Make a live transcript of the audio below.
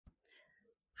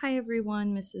Hi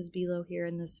everyone, Mrs. Below here.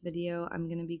 In this video, I'm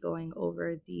going to be going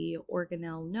over the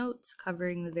organelle notes,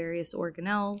 covering the various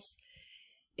organelles,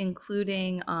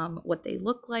 including what they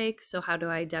look like, so how to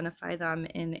identify them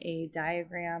in a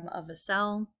diagram of a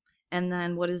cell, and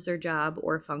then what is their job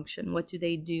or function, what do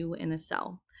they do in a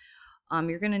cell.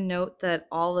 You're going to note that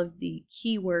all of the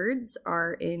keywords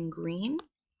are in green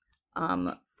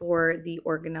for the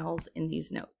organelles in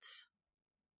these notes.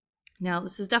 Now,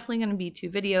 this is definitely going to be 2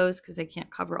 videos because I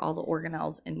can't cover all the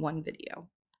organelles in one video.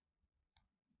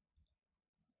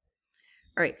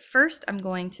 All right, first I'm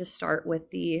going to start with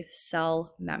the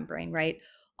cell membrane, right?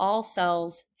 All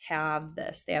cells have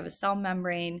this. They have a cell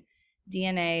membrane,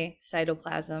 DNA,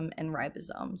 cytoplasm, and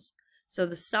ribosomes. So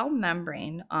the cell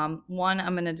membrane, one,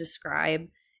 I'm going to describe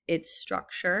its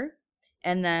structure,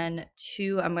 and then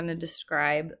 2, I'm going to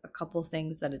describe a couple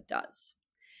things that it does.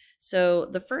 So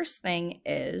the first thing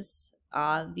is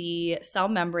the cell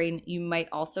membrane, you might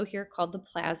also hear called the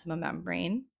plasma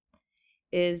membrane,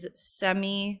 is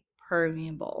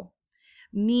semi-permeable,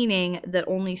 meaning that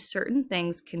only certain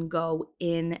things can go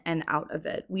in and out of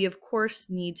it. We, of course,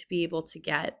 need to be able to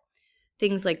get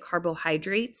things like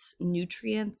carbohydrates,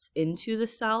 nutrients into the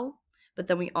cell, but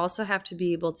then we also have to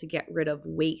be able to get rid of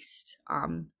waste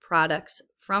products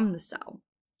from the cell.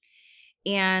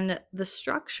 And the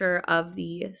structure of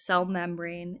the cell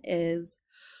membrane is,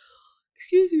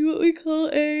 what we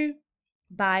call a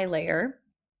bilayer.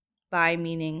 Bi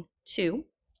meaning 2.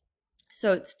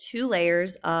 So it's 2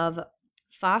 layers of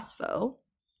phospholipids,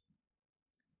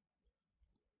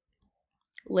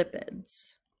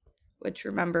 which,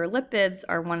 remember, lipids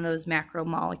are one of those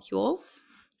macromolecules.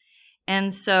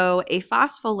 And so a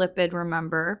phospholipid,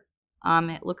 remember,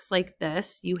 it looks like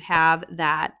this. You have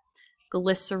that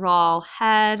glycerol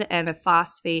head and a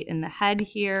phosphate in the head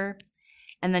here.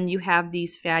 And then you have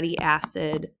these fatty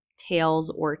acid tails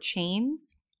or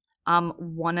chains.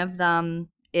 One of them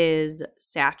is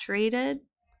saturated.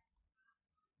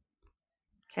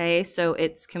 Okay, so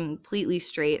it's completely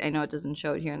straight. I know it doesn't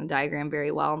show it here in the diagram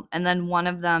very well. And then one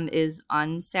of them is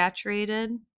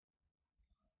unsaturated,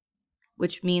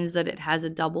 which means that it has a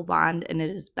double bond and it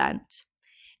is bent.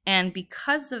 And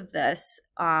because of this,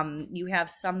 you have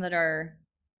some that are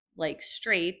like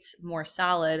straight, more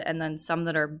solid, and then some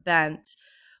that are bent,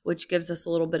 which gives us a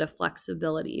little bit of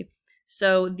flexibility.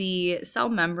 So the cell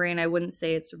membrane, I wouldn't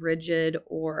say it's rigid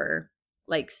or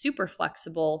like super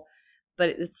flexible, but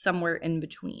it's somewhere in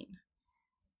between.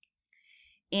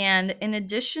 And in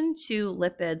addition to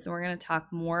lipids, and we're going to talk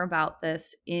more about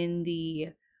this in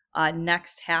the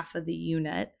next half of the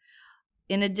unit,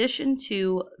 in addition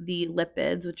to the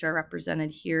lipids, which are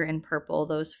represented here in purple,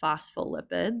 those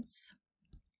phospholipids,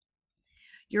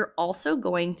 you're also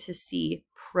going to see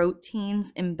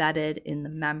proteins embedded in the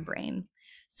membrane.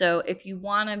 So if you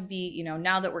want to be,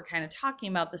 now that we're kind of talking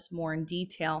about this more in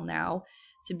detail now,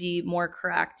 to be more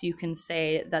correct, you can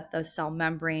say that the cell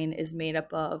membrane is made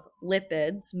up of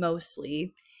lipids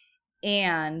mostly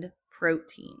and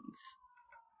proteins,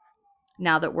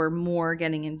 now that we're more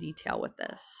getting in detail with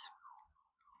this.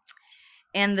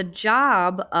 And the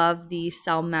job of the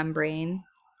cell membrane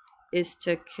is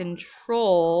to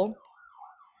control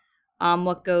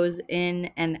what goes in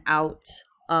and out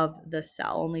of the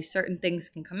cell. Only certain things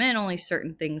can come in, only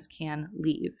certain things can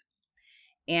leave.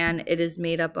 And it is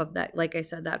made up of that, like I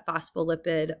said, that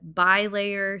phospholipid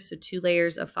bilayer, so 2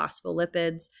 layers of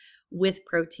phospholipids with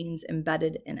proteins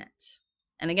embedded in it.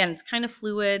 And again, it's kind of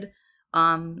fluid,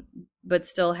 but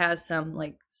still has some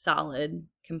like solid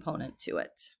component to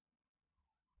it.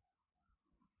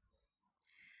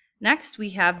 Next, we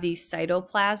have the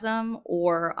cytoplasm,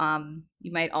 or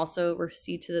you might also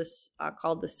see to this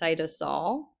called the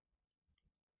cytosol.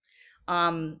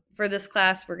 For this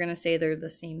class, we're going to say they're the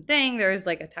same thing. There's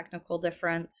like a technical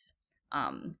difference.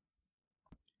 The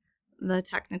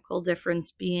technical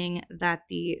difference being that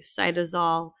the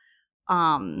cytosol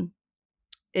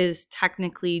is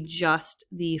technically just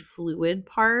the fluid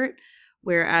part,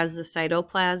 whereas the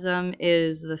cytoplasm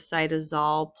is the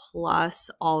cytosol plus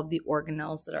all of the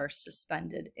organelles that are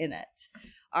suspended in it.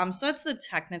 So that's the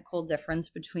technical difference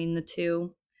between the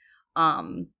two,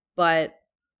 but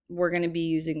we're going to be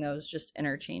using those just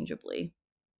interchangeably.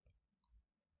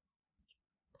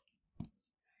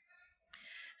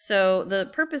 So the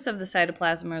purpose of the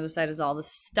cytoplasm or the cytosol, the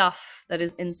stuff that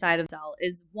is inside of the cell,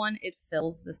 is one, it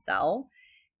fills the cell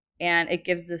and it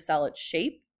gives the cell its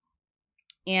shape.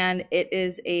 And it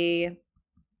is a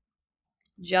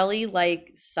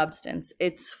jelly-like substance.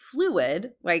 It's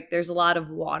fluid, like there's a lot of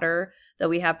water that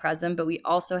we have present, but we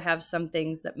also have some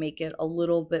things that make it a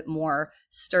little bit more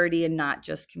sturdy and not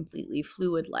just completely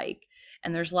fluid-like.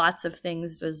 and there's lots of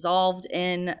things dissolved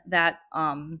in that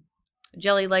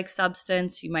jelly-like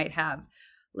substance. You might have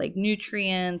like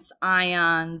nutrients,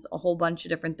 ions, a whole bunch of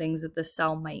different things that the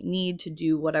cell might need to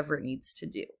do whatever it needs to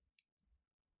do.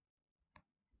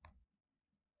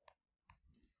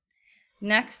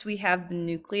 Next, we have the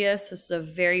nucleus. This is a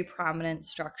very prominent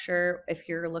structure if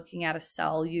you're looking at a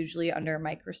cell, usually under a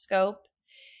microscope.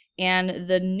 And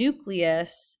the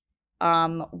nucleus,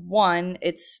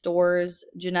 it stores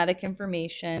genetic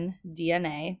information,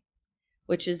 DNA,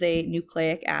 which is a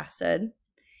nucleic acid.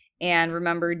 And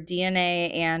remember,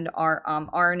 DNA and our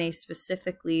RNA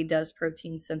specifically does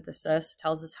protein synthesis,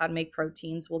 tells us how to make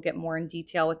proteins. We'll get more in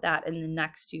detail with that in the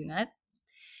next unit.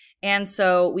 And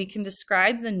so we can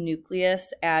describe the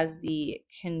nucleus as the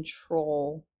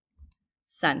control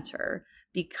center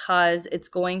because it's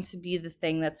going to be the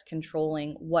thing that's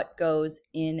controlling what goes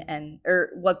in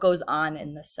what goes on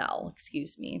in the cell,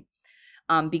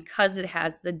 because it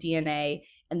has the DNA,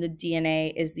 and the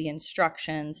DNA is the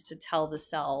instructions to tell the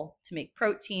cell to make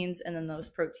proteins, and then those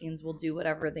proteins will do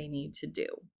whatever they need to do.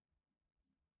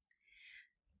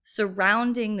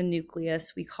 Surrounding the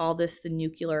nucleus, we call this the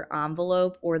nuclear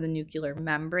envelope or the nuclear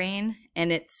membrane,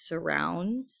 and it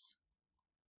surrounds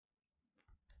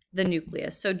the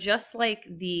nucleus. So just like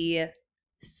the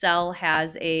cell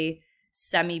has a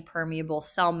semi-permeable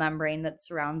cell membrane that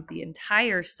surrounds the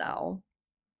entire cell,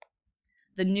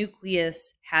 the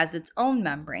nucleus has its own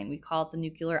membrane. We call it the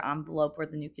nuclear envelope or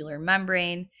the nuclear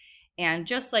membrane. And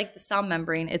just like the cell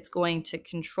membrane, it's going to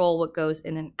control what goes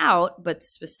in and out, but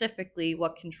specifically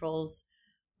what controls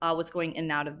what's going in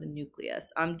and out of the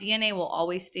nucleus. DNA will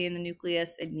always stay in the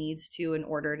nucleus. It needs to in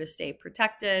order to stay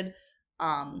protected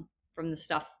from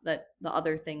the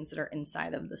other things that are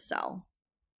inside of the cell.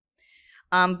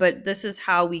 But this is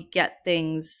how we get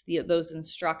things, those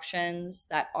instructions,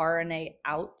 that RNA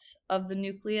out of the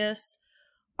nucleus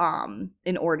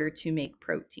in order to make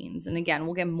proteins. And again,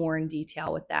 we'll get more in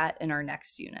detail with that in our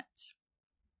next unit.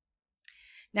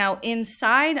 Now,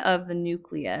 inside of the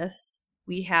nucleus,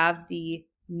 we have the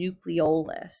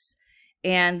nucleolus.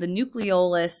 And the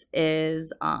nucleolus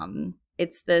is,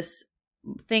 it's this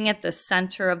thing at the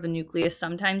center of the nucleus.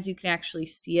 Sometimes you can actually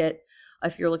see it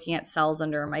if you're looking at cells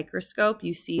under a microscope.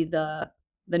 You see the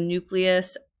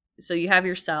nucleus. So you have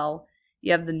your cell,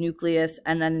 you have the nucleus,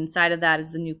 and then inside of that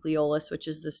is the nucleolus, which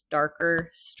is this darker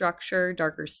structure,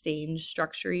 darker stained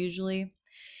structure usually.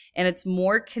 And it's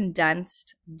more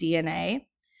condensed DNA.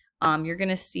 You're going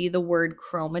to see the word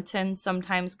chromatin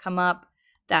sometimes come up.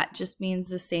 That just means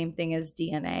the same thing as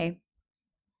DNA.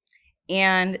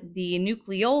 And the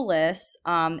nucleolus,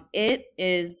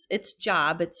 its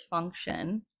job, its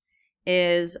function,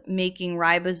 is making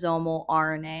ribosomal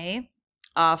RNA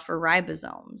for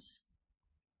ribosomes.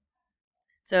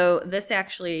 So this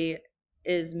actually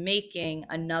is making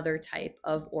another type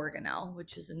of organelle,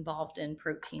 which is involved in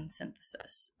protein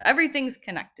synthesis. Everything's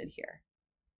connected here.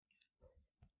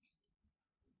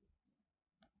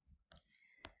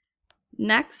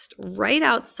 Next, right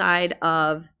outside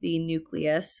of the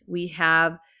nucleus, we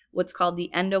have what's called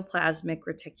the endoplasmic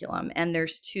reticulum, and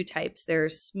there's two types.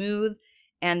 There's smooth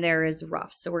and there is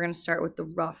rough. So we're going to start with the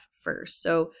rough first.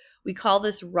 So we call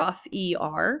this rough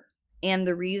ER, and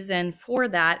the reason for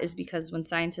that is because when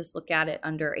scientists look at it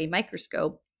under a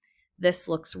microscope, this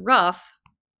looks rough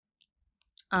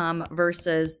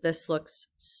versus this looks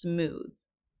smooth,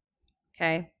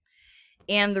 okay?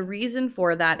 And the reason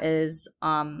for that is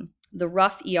the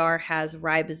rough ER has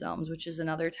ribosomes, which is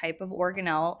another type of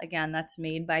organelle, again, that's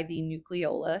made by the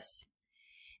nucleolus.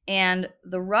 And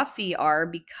the rough ER,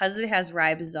 because it has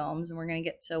ribosomes, and we're going to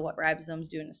get to what ribosomes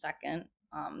do in a second,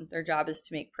 their job is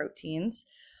to make proteins.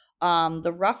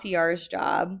 The rough ER's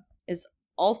job is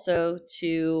also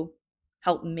to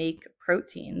help make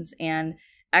proteins and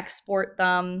export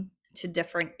them to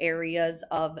different areas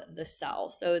of the cell.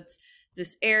 So it's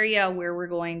this area where we're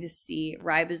going to see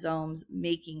ribosomes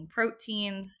making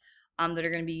proteins that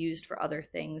are going to be used for other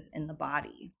things in the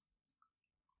body.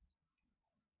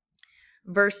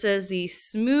 Versus the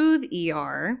smooth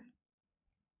ER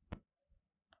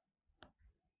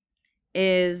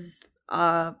is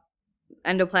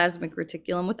endoplasmic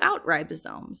reticulum without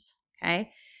ribosomes,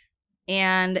 okay?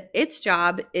 And its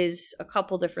job is a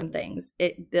couple different things.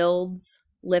 It builds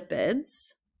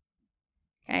lipids,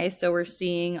 okay? So we're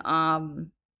seeing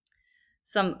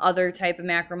some other type of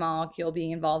macromolecule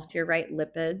being involved here, right?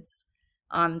 Lipids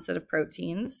instead of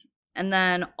proteins. And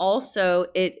then also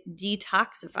it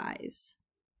detoxifies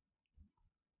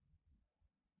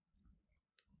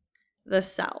the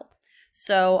cell.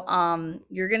 So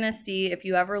you're going to see, if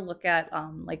you ever look at,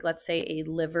 like, let's say a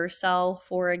liver cell,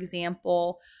 for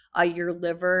example, Your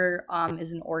liver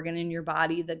is an organ in your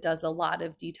body that does a lot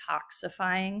of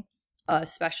detoxifying,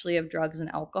 especially of drugs and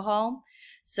alcohol.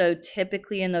 So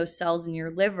typically in those cells in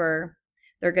your liver,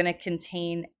 they're going to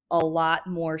contain a lot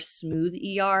more smooth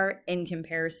ER in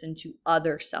comparison to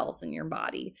other cells in your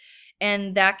body.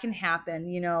 And that can happen.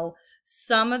 You know,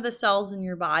 some of the cells in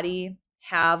your body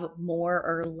have more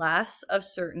or less of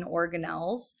certain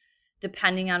organelles,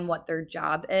 depending on what their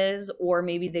job is, or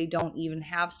maybe they don't even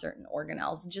have certain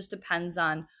organelles. It just depends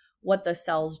on what the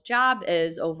cell's job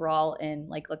is overall in,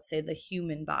 like, let's say the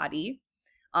human body,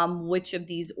 which of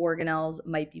these organelles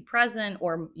might be present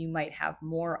or you might have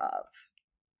more of.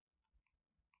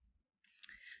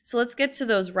 So let's get to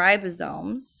those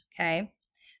ribosomes, okay?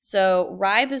 So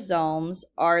ribosomes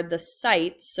are the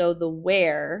site, so the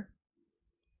where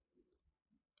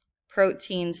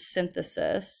protein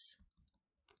synthesis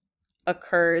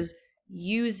occurs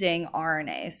using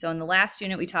RNA. So in the last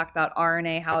unit, we talked about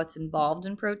RNA, how it's involved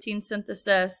in protein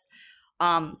synthesis.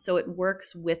 So it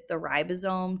works with the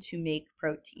ribosome to make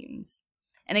proteins.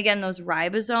 And again, those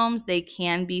ribosomes, they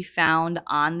can be found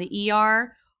on the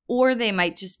ER, or they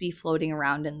might just be floating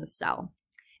around in the cell.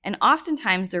 And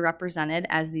oftentimes they're represented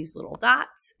as these little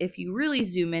dots. If you really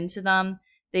zoom into them,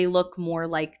 they look more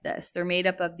like this. They're made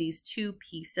up of these two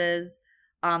pieces.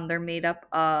 They're made up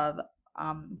of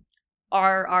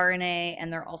rRNA,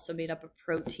 and they're also made up of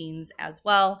proteins as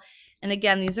well. And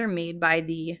again, these are made by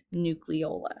the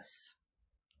nucleolus.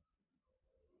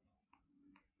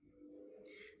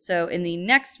 So in the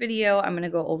next video, I'm going to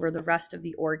go over the rest of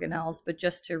the organelles, but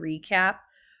just to recap,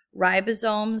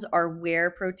 ribosomes are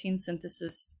where protein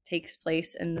synthesis takes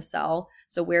place in the cell,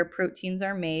 so where proteins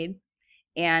are made,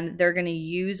 and they're going to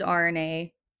use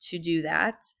RNA to do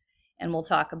that, and we'll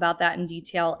talk about that in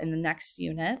detail in the next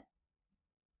unit.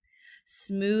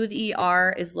 Smooth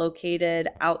ER is located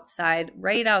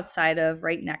right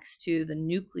next to the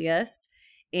nucleus,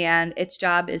 and its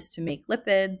job is to make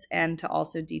lipids and to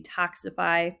also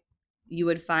detoxify. You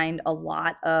would find a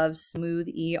lot of smooth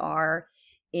ER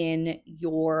in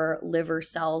your liver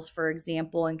cells, for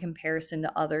example, in comparison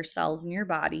to other cells in your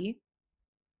body.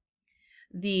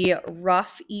 The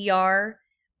rough ER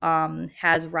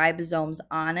has ribosomes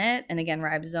on it. And again,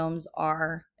 ribosomes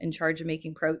are in charge of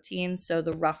making proteins. So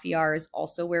the rough ER is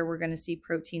also where we're going to see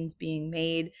proteins being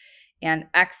made and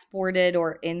exported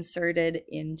or inserted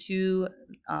into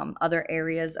other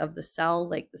areas of the cell,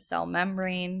 like the cell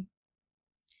membrane.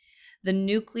 The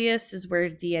nucleus is where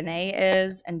DNA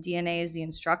is, and DNA is the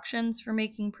instructions for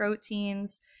making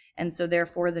proteins. And so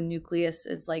therefore the nucleus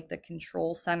is like the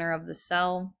control center of the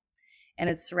cell. And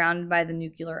it's surrounded by the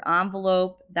nuclear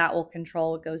envelope that will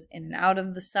control what goes in and out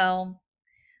of the cell.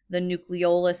 The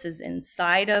nucleolus is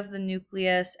inside of the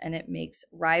nucleus, and it makes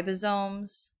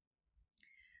ribosomes.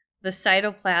 The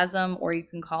cytoplasm, or you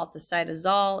can call it the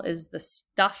cytosol, is the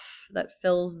stuff that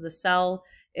fills the cell.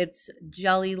 It's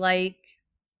jelly-like.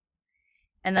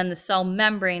 And then the cell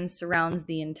membrane surrounds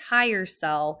the entire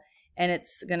cell, and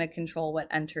it's going to control what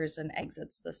enters and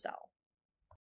exits the cell.